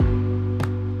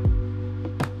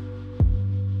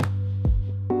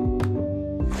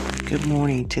Good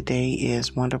morning. Today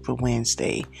is Wonderful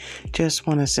Wednesday. Just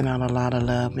want to send out a lot of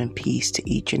love and peace to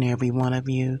each and every one of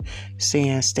you.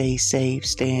 Saying stay safe,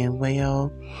 staying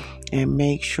well, and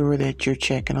make sure that you're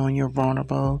checking on your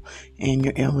vulnerable and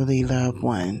your elderly loved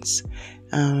ones.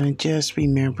 And just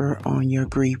remember on your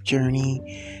grief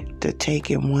journey to take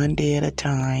it one day at a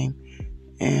time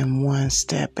and one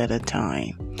step at a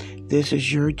time. This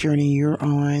is your journey you're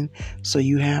on, so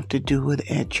you have to do it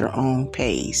at your own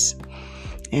pace.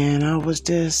 And I was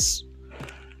just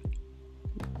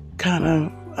kind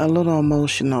of a little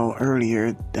emotional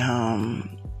earlier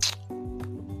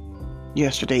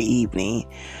yesterday evening.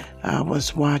 I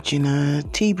was watching a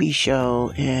TV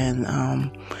show, and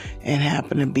it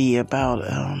happened to be about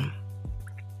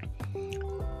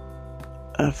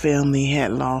a family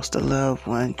had lost a loved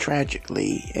one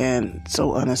tragically and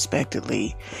so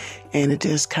unexpectedly. And it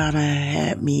just kind of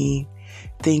had me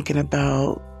thinking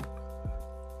about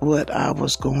what I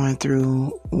was going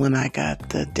through when I got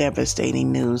the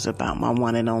devastating news about my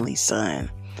one and only son.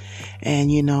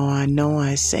 And, I know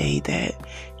I say that,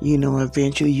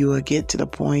 eventually you will get to the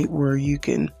point where you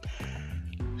can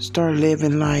start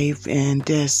living life and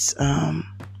just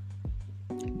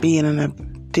being in a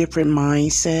different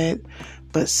mindset.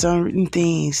 But certain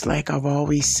things, like I've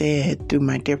always said through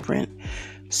my different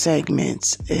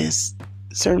segments, is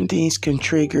certain things can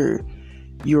trigger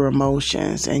your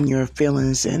emotions and your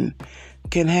feelings and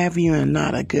can have you in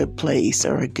not a good place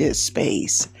or a good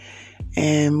space.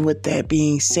 And with that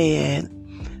being said,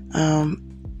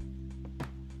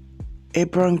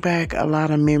 it brought back a lot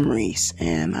of memories,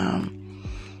 and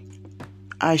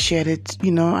I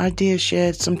did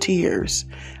shed some tears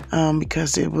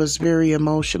because it was very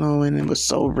emotional and it was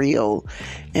so real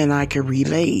and I could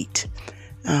relate.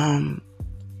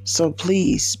 So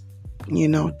please,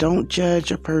 don't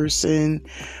judge a person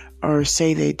or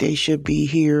say that they should be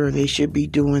here or they should be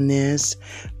doing this,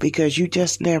 because you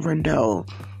just never know.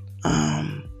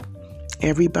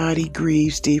 Everybody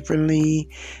grieves differently,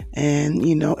 and,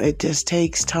 it just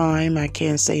takes time. I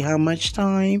can't say how much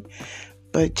time,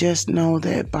 but just know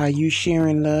that by you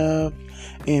sharing love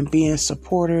and being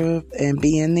supportive and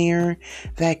being there,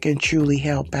 that can truly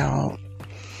help out.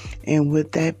 And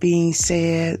with that being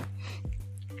said,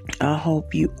 I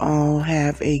hope you all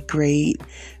have a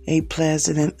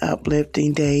pleasant and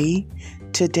uplifting day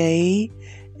today.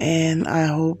 And I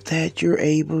hope that you're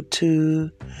able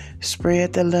to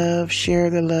spread the love,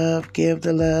 share the love, give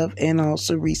the love, and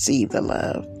also receive the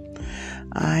love.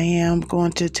 I am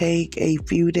going to take a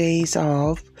few days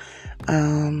off.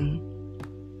 I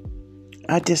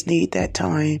just need that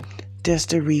time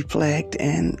just to reflect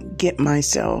and get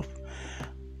myself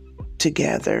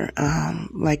together.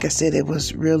 Like I said, it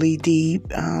was really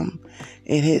deep.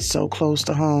 It hit so close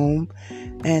to home,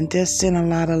 and just send a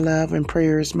lot of love and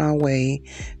prayers my way,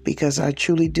 because I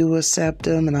truly do accept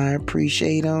them and I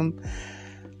appreciate them.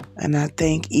 And I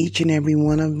thank each and every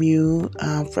one of you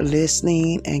for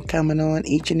listening and coming on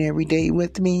each and every day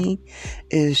with me.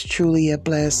 It is truly a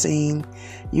blessing.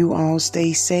 You all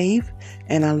stay safe,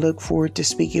 and I look forward to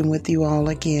speaking with you all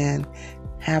again.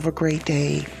 Have a great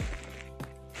day.